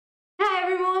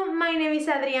my name is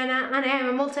Adriana and I am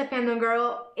a multi-fandom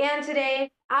girl, and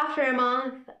today, after a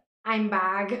month, I'm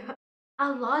back.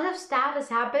 A lot of stuff has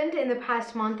happened in the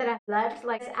past month that I've left.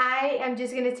 Like, I am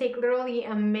just gonna take literally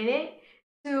a minute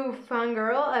to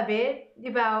fangirl a bit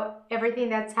about everything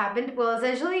that's happened. Well,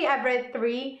 essentially, I've read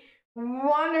 3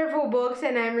 wonderful books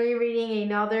and I'm rereading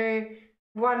another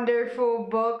wonderful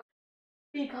book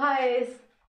because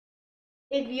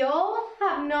if y'all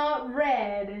have not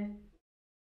read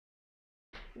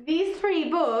these 3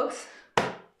 books,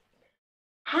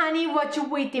 honey, what you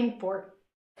waiting for?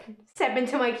 Step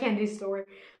into my candy store.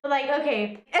 Like,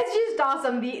 okay, it's just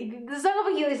awesome. The Song of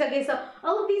Achilles. Okay, so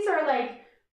all of these are like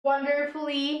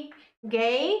wonderfully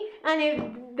gay, and if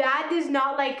that does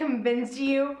not like convince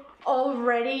you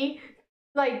already,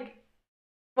 like,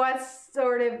 what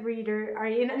sort of reader are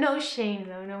you? No shame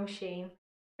though, no shame.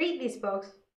 Read these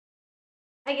books.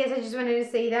 I guess I just wanted to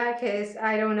say that because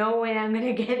I don't know when I'm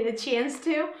gonna get a chance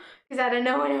to, because I don't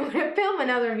know when I'm gonna film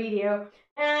another video.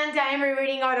 And I'm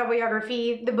rereading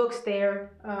autobiography. The book's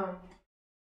there.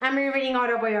 I'm rereading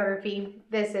autobiography.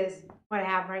 This is what I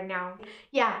have right now.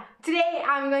 Yeah, today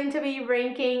I'm going to be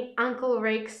ranking Uncle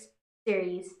Rick's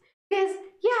series. Because,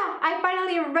 yeah, I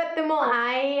finally read them all.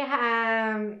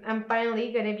 I'm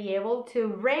finally going to be able to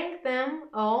rank them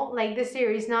all, like the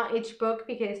series, not each book,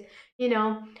 because, you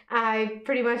know, I've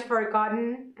pretty much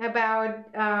forgotten about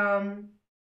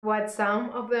what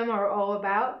some of them are all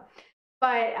about.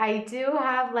 But I do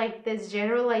have like this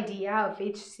general idea of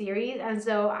each series, and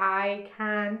so I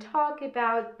can talk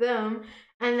about them.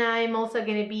 And I'm also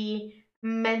going to be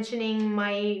mentioning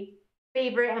my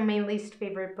favorite and my least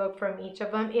favorite book from each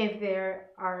of them, if there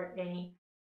are any.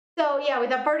 So yeah,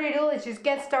 without further ado, let's just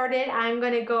get started. I'm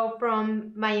going to go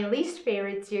from my least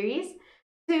favorite series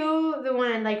to the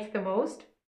one I liked the most.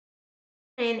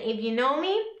 And if you know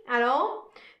me at all,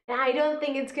 I don't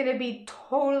think it's going to be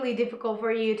totally difficult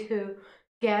for you to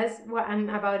guess what I'm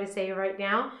about to say right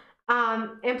now.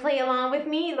 And play along with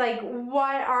me. Like,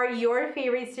 what are your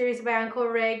favorite series by Uncle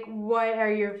Rick? What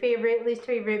are your favorite, least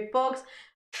favorite books,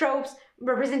 tropes,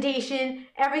 representation,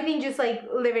 everything? Just like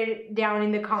leave it down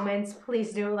in the comments.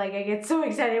 Please do. Like, I get so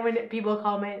excited when people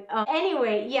comment.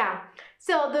 Anyway, yeah.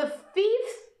 So the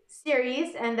 5th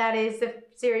series, and that is the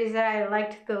series that I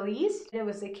liked the least. It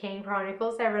was the Kane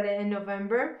Chronicles. I read it in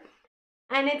November,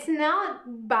 and it's not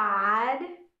bad.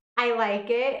 I like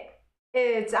it.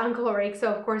 It's Uncle Rick,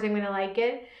 so of course I'm gonna like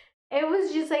it. It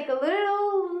was just like a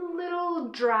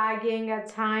little dragging at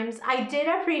times. I did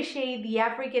appreciate the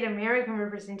African American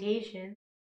representation.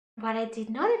 What I did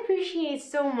not appreciate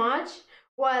so much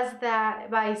was that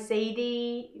by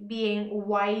Sadie being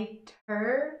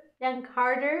whiter than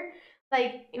Carter,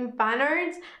 like in fan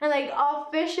arts, and like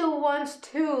official ones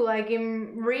too, like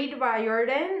in Rick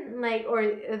Riordan, like, or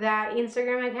that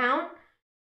Instagram account.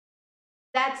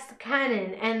 That's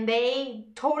canon, and they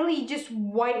totally just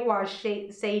whitewash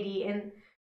Sadie, and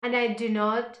I do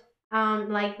not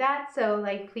like that. So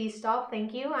like, please stop.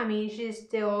 Thank you. I mean, she's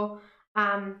still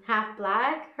half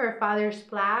black. Her father's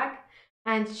black,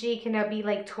 and she cannot be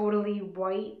like totally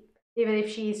white, even if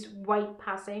she's white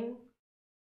passing.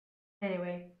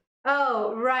 Anyway.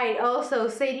 Oh right. Also,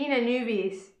 Sadie and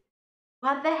Anubis.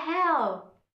 What the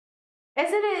hell?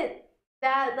 Isn't it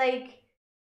that like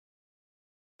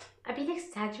a bit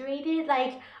exaggerated?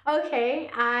 Like, okay,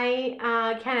 I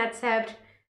can accept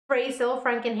Frazel,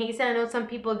 Frankenhazen. I know some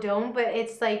people don't, but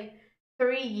it's like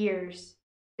 3 years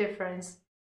difference.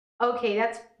 Okay,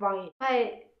 that's fine.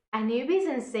 But Anubis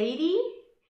and Sadie?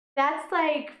 That's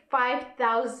like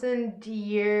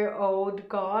 5,000-year-old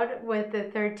god with a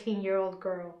 13-year-old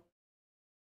girl.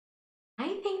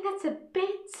 I think that's a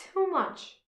bit too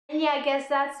much. And yeah, I guess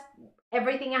that's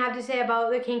everything I have to say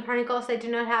about the King Chronicles. I do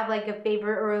not have like a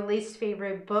favorite or a least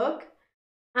favorite book.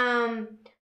 Um,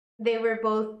 they were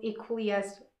both equally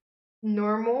as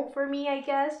normal for me, I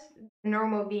guess.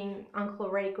 Normal being Uncle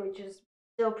Rick, which is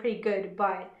still pretty good,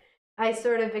 but I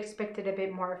sort of expected a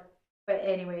bit more. But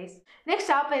anyways, next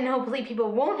up, and hopefully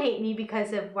people won't hate me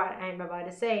because of what I'm about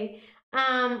to say,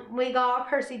 we got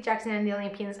Percy Jackson and the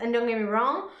Olympians. And don't get me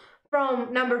wrong,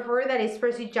 from number 4, that is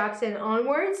Percy Jackson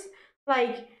onwards,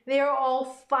 like, they're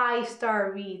all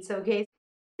 5-star reads, okay?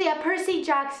 So yeah, Percy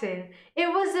Jackson. It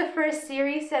was the first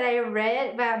series that I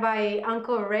read by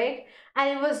Uncle Rick, and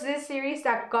it was this series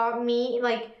that got me,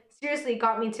 like, seriously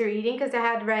got me to reading, because I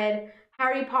had read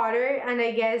Harry Potter, and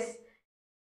I guess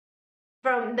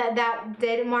from that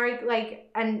did mark like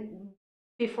an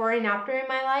before and after in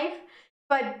my life.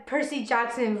 But Percy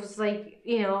Jackson was like,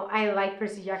 you know, I like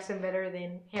Percy Jackson better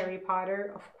than Harry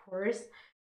Potter, of course.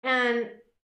 And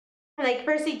Like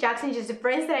Percy Jackson, just the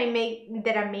friends that I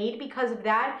made because of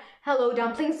that. Hello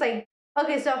dumplings, like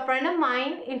okay, so a friend of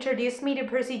mine introduced me to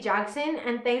Percy Jackson,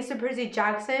 and thanks to Percy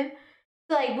Jackson,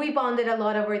 like we bonded a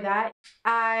lot over that.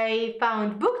 I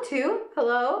found book two,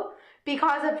 hello,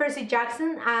 because of Percy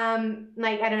Jackson.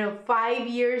 Like I don't know, 5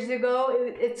 years ago.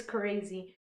 It's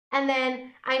crazy. And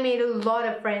then I made a lot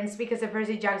of friends because of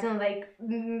Percy Jackson. Like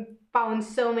found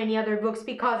so many other books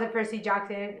because of Percy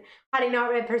Jackson. Had I not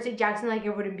read Percy Jackson, like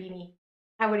it wouldn't be me.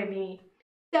 I wouldn't be me.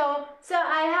 So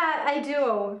I do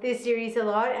owe this series a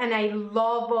lot, and I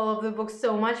love all of the books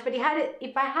so much. But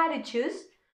if I had to choose,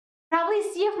 probably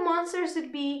Sea of Monsters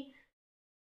would be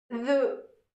the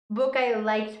book I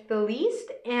liked the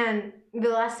least, and The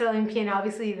Last Olympian,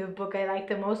 obviously the book I liked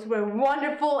the most. Were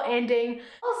wonderful ending.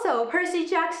 Also, Percy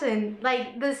Jackson,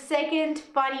 like the second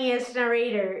funniest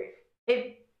narrator.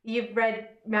 If you've read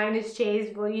Magnus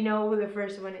Chase, well, you know who the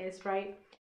first one is, right?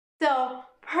 So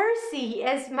Percy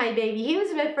is my baby. He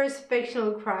was my first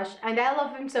fictional crush, and I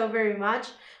love him so very much.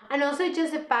 And also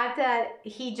just the fact that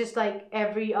he just like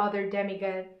every other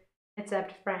demigod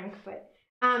except Frank, but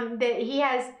that he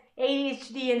has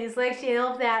ADHD and dyslexia and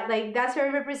all of that. Like that sort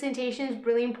of representation is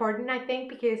really important, I think,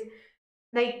 because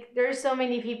like there's so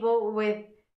many people with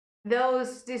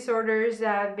those disorders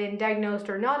that have been diagnosed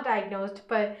or not diagnosed,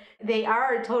 but they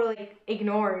are totally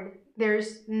ignored.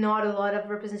 There's not a lot of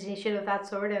representation of that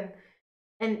sort,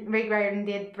 and Rick Riordan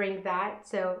did bring that,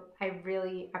 so I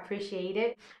really appreciate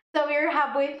it. So we're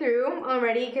halfway through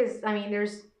already, because I mean,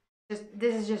 this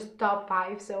is just top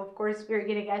five, so of course we're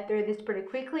gonna get through this pretty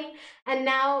quickly. And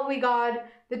now we got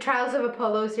the Trials of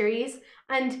Apollo series,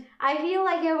 and I feel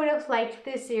like I would have liked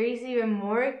this series even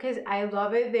more because I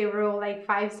love it. They were all like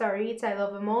 5-star reads. I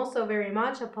love them all so very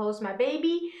much. Apollo's my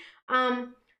baby.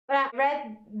 But I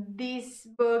read these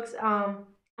books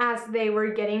as they were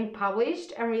getting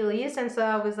published and released, and so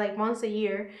I was like once a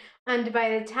year. And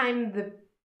by the time the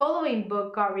following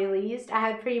book got released, I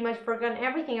had pretty much forgotten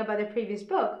everything about the previous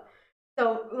book.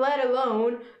 So let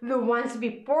alone the ones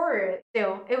before it.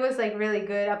 So it was like really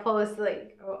good. Apollo's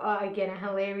like again a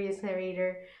hilarious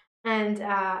narrator, and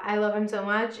I love him so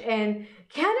much. And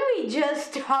can we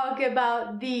just talk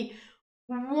about the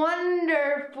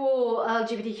wonderful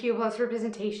LGBTQ plus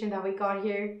representation that we got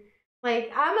here?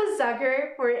 Like I'm a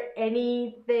sucker for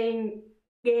anything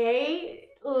gay,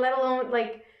 let alone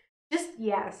like just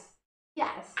yes,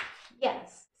 yes,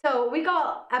 yes. So we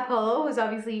got Apollo, who's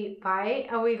obviously bi,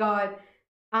 and we got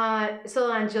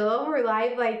Solangelo, who are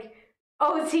live like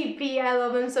OTP. I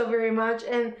love him so very much.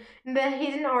 And the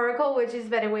Hidden Oracle, which is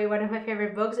by the way one of my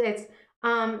favorite books. It's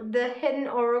the Hidden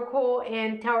Oracle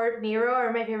and Tower of Nero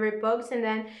are my favorite books. And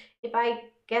then if I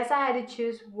guess I had to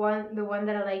choose one, the one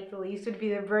that I like the least would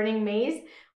be The Burning Maze,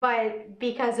 but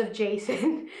because of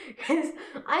Jason, because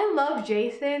I love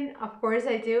Jason, of course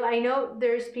I do. I know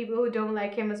there's people who don't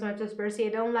like him as much as Percy. I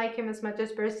don't like him as much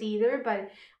as Percy either, but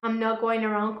I'm not going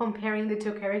around comparing the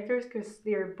two characters because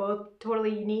they're both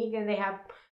totally unique and they have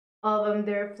all of them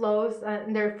their flaws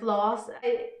and their flaws.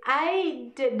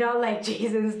 I did not like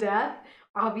Jason's death,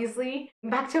 obviously.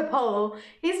 Back to Apollo.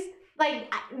 He's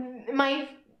like my.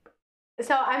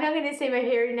 So I'm not gonna say my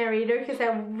favorite narrator because I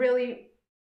really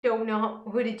don't know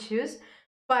who to choose,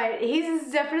 but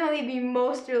he's definitely the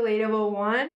most relatable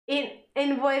one. In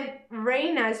with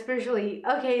Reina especially.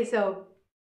 Okay, so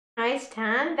I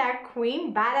stand that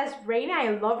queen, badass Reina. I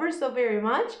love her so very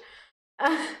much.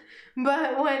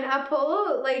 But when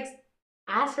Apollo like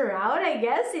asked her out, I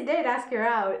guess he did ask her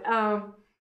out.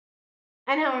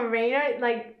 And how Reina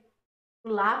like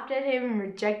laughed at him and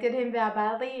rejected him that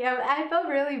badly. I felt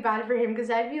really bad for him because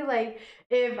I feel like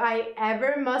if I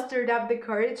ever mustered up the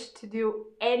courage to do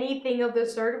anything of the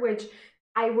sort, which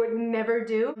I would never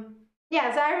do.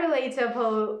 Yeah, so I relate to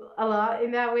Apollo a lot in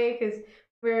that way because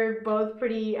we're both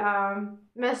pretty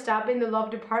messed up in the love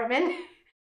department.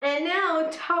 And now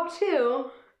top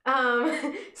two.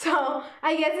 So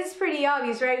I guess it's pretty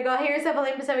obvious, right? We got Heroes of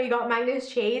Olympus and we got Magnus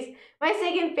Chase. My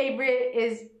second favorite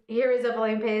is Heroes of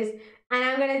Olympus, and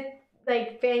I'm gonna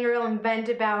like fangirl and vent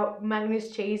about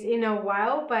Magnus Chase in a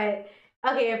while. But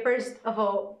okay, first of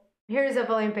all, Heroes of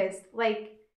Olympus,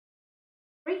 like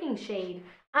freaking shade.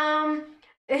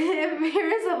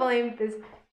 Heroes of Olympus.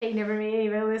 They never made any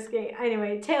realistic.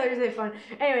 Anyway, Taylor's a fun.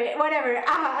 Anyway, whatever.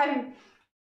 I'm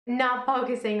not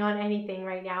focusing on anything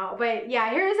right now. But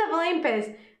yeah, Heroes of Olympus.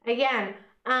 Again,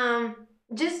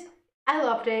 just I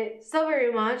loved it so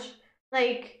very much.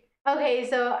 Like, okay,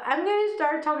 so I'm gonna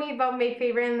start talking about my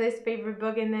favorite and least favorite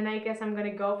book, and then I guess I'm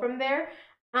gonna go from there.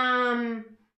 My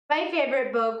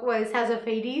favorite book was House of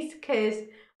Hades, because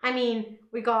I mean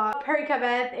we got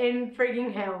Pericabeth in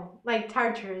freaking hell, like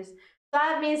tortures.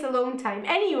 That means a long time.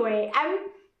 Anyway, I'm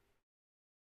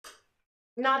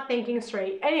not thinking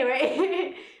straight.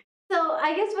 Anyway, so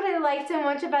I guess what I like so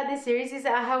much about this series is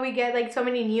how we get like so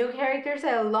many new characters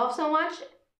that I love so much,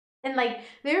 and like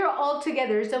they're all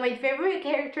together. So my favorite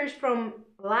characters from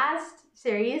last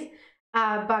series,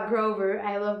 but Grover.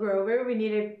 I love Grover. We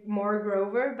needed more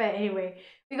Grover, but anyway,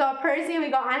 we got Percy, we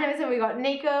got Animus, and we got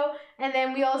Nico, and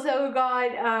then we also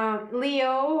got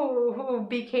Leo, who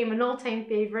became an all-time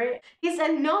favorite. He's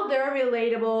another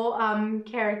relatable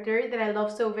character that I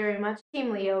love so very much.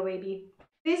 Team Leo, baby.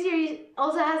 This series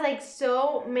also has like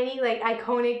so many like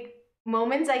iconic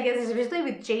moments, I guess, especially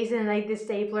with Jason, like the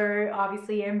stapler,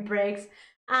 obviously, and Briggs.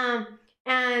 Um,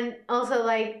 and also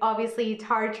like obviously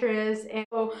Tartarus and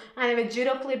a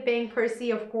judo flipping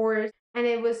Percy, of course. And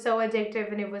it was so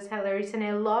addictive and it was hilarious, and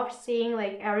I loved seeing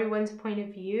like everyone's point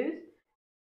of view.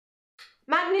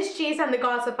 Magnus Chase and the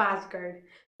Gods of Asgard.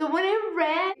 So when I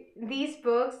read these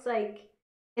books like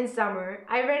in summer,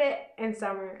 I read it in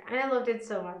summer and I loved it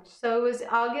so much. So it was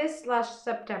August /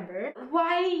 September.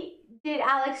 Why did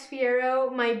Alex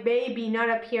Fierro, my baby, not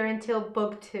appear until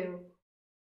book 2?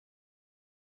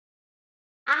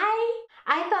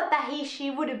 I thought that she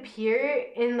would appear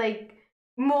in like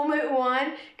moment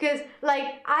 1, because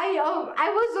like I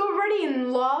was already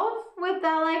in love with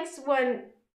Alex when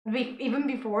even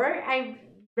before I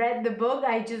read the book.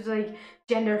 I just like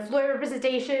gender fluid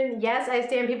representation. Yes, I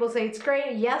stand. People say it's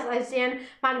great. Yes, I stand.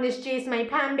 Magnus Chase, my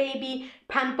Pam baby.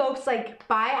 Pam folks, like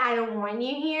bye. I don't want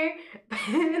you here.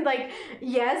 Like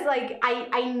yes, like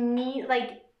I need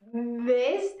like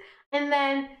this, and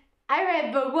then I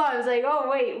read book 1. I was like, oh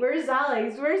wait, where's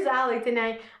Alex? Where's Alex? And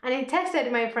I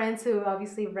texted my friends who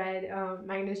obviously read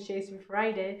Magnus Chase before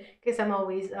I did, because I'm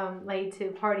always late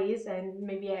to parties and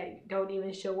maybe I don't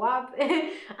even show up.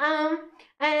 And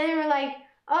they were like,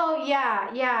 oh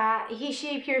yeah,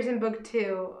 she appears in book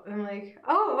 2. I'm like,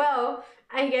 oh well,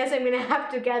 I guess I'm gonna have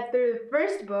to get through the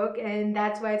first book, and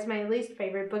that's why it's my least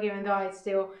favorite book, even though I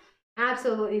still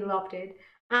absolutely loved it.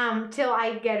 Till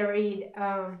I get to read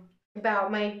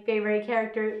about my favorite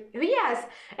character. Yes,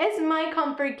 it's my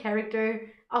comfort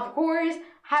character. Of course,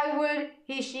 how would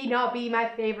she not be my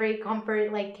favorite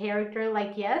comfort like character?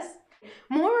 Like yes.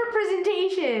 More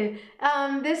representation.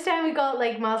 This time we got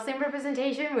like Muslim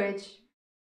representation, which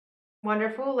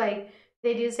wonderful. Like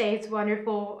they do say it's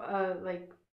wonderful. Like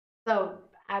so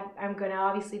I'm gonna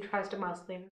obviously trust a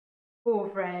Muslim who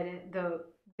have read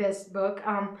this book.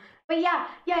 But yeah.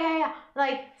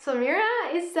 Like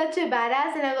Samira is such a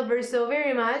badass, and I love her so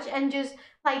very much. And just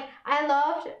like I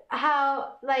loved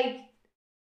how like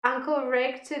Uncle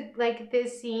Rick took like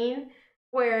this scene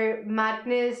where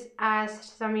Magnus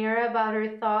asked Samira about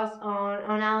her thoughts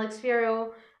on Alex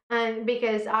Fierro, and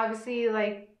because obviously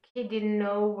like he didn't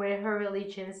know what her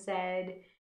religion said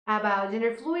about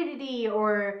gender fluidity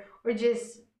or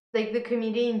just like the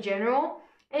community in general.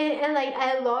 And like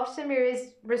I loved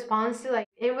Samira's response to like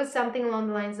it was something along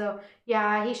the lines of,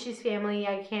 yeah, she's family,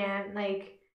 I can't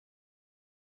like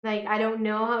I don't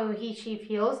know how she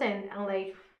feels, and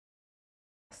like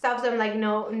stuff. So I'm like,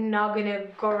 no, not gonna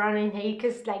go around and hate,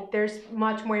 because like there's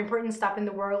much more important stuff in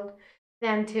the world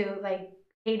than to like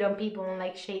hate on people and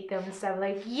like shade them and stuff.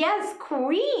 Like yes,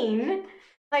 queen.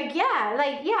 Like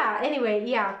yeah. Anyway,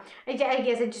 yeah. I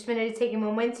guess I just wanted to take a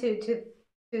moment to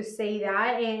say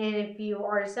that. And if you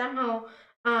are somehow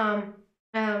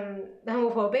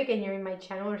homophobic and you're in my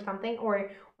channel or something,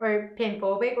 or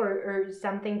panphobic or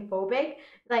something phobic,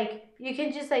 like you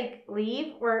can just like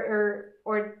leave or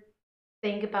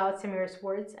think about Samira's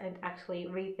words and actually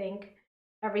rethink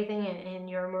everything in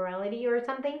your morality or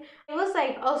something. It was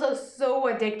like also so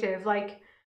addictive. Like,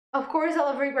 of course, all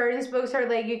of Rick Riordan's books are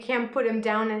like you can't put them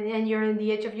down, and you're on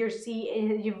the edge of your seat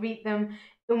and you read them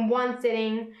in one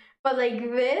sitting. But like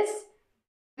this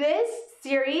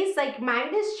series, like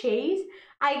Magnus Chase,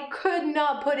 I could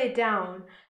not put it down.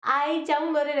 I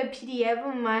downloaded a PDF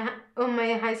on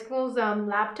my high school's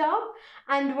laptop,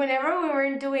 and whenever we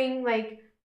were doing like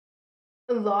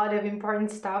a lot of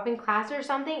important stuff in class or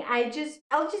something, I'll just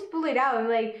pull it out and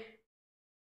like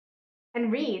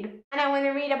and read. And I want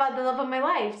to read about the love of my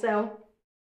life, so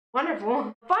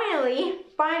wonderful. Finally,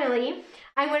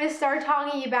 I'm going to start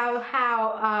talking about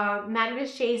how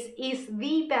Magnus Chase is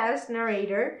the best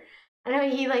narrator. I know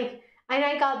he like, and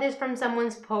I got this from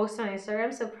someone's post on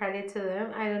Instagram, so credit to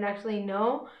them. I don't actually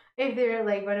know if they're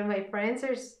like one of my friends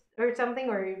or something,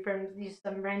 or from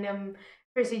some random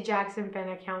Percy Jackson fan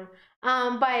account.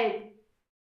 But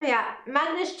yeah,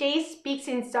 Magnus Chase speaks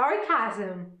in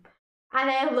sarcasm. And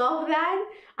I love that.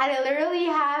 And I literally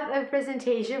have a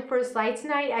presentation for Slides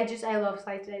Night. I love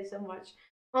Slides Night so much.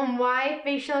 on why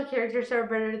fictional characters are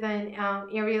better than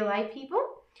in real life people.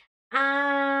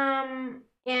 And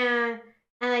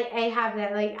like I have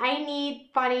that, like I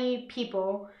need funny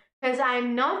people because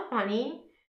I'm not funny,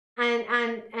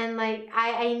 and like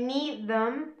I need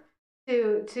them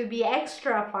to be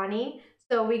extra funny,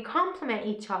 so we complement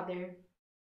each other.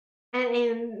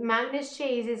 And Magnus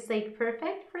Chase is like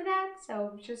perfect for that.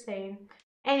 So just saying.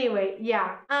 Anyway,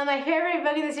 yeah. My favorite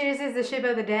book in the series is The Ship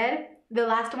of the Dead, the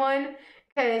last one,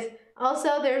 because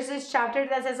also there's this chapter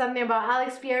that says something about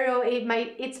Alex Fierro.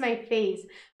 It's my face,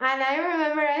 and I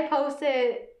remember I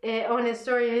posted it on a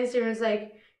story on Instagram. It's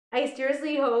like, I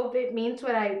seriously hope it means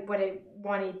what I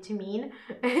wanted to mean,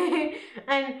 and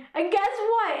guess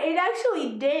what? It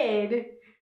actually did.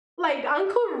 Like,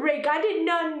 Uncle Rick, I did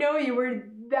not know you were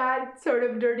that sort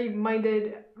of dirty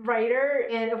minded writer.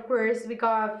 And of course, we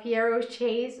got Fierro's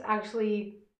Chase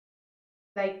actually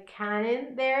like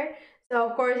canon there. So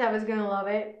of course I was gonna love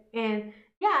it. And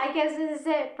yeah, I guess this is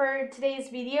it for today's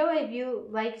video. If you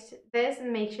liked this,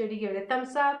 make sure to give it a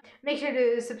thumbs up. Make sure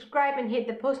to subscribe and hit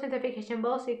the post notification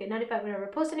bell so you get notified whenever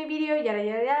I post a new video. Yada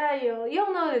yada yada.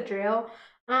 You'll know the drill.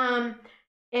 Um,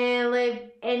 and leave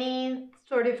any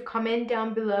sort of comment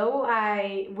down below.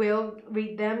 I will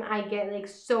read them. I get like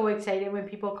so excited when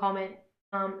people comment.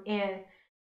 And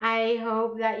I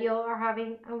hope that you all are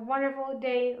having a wonderful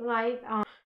day, life.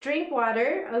 Drink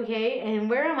water, okay, and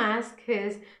wear a mask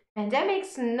because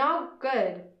pandemic's not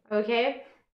good, okay?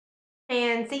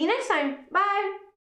 And see you next time. Bye.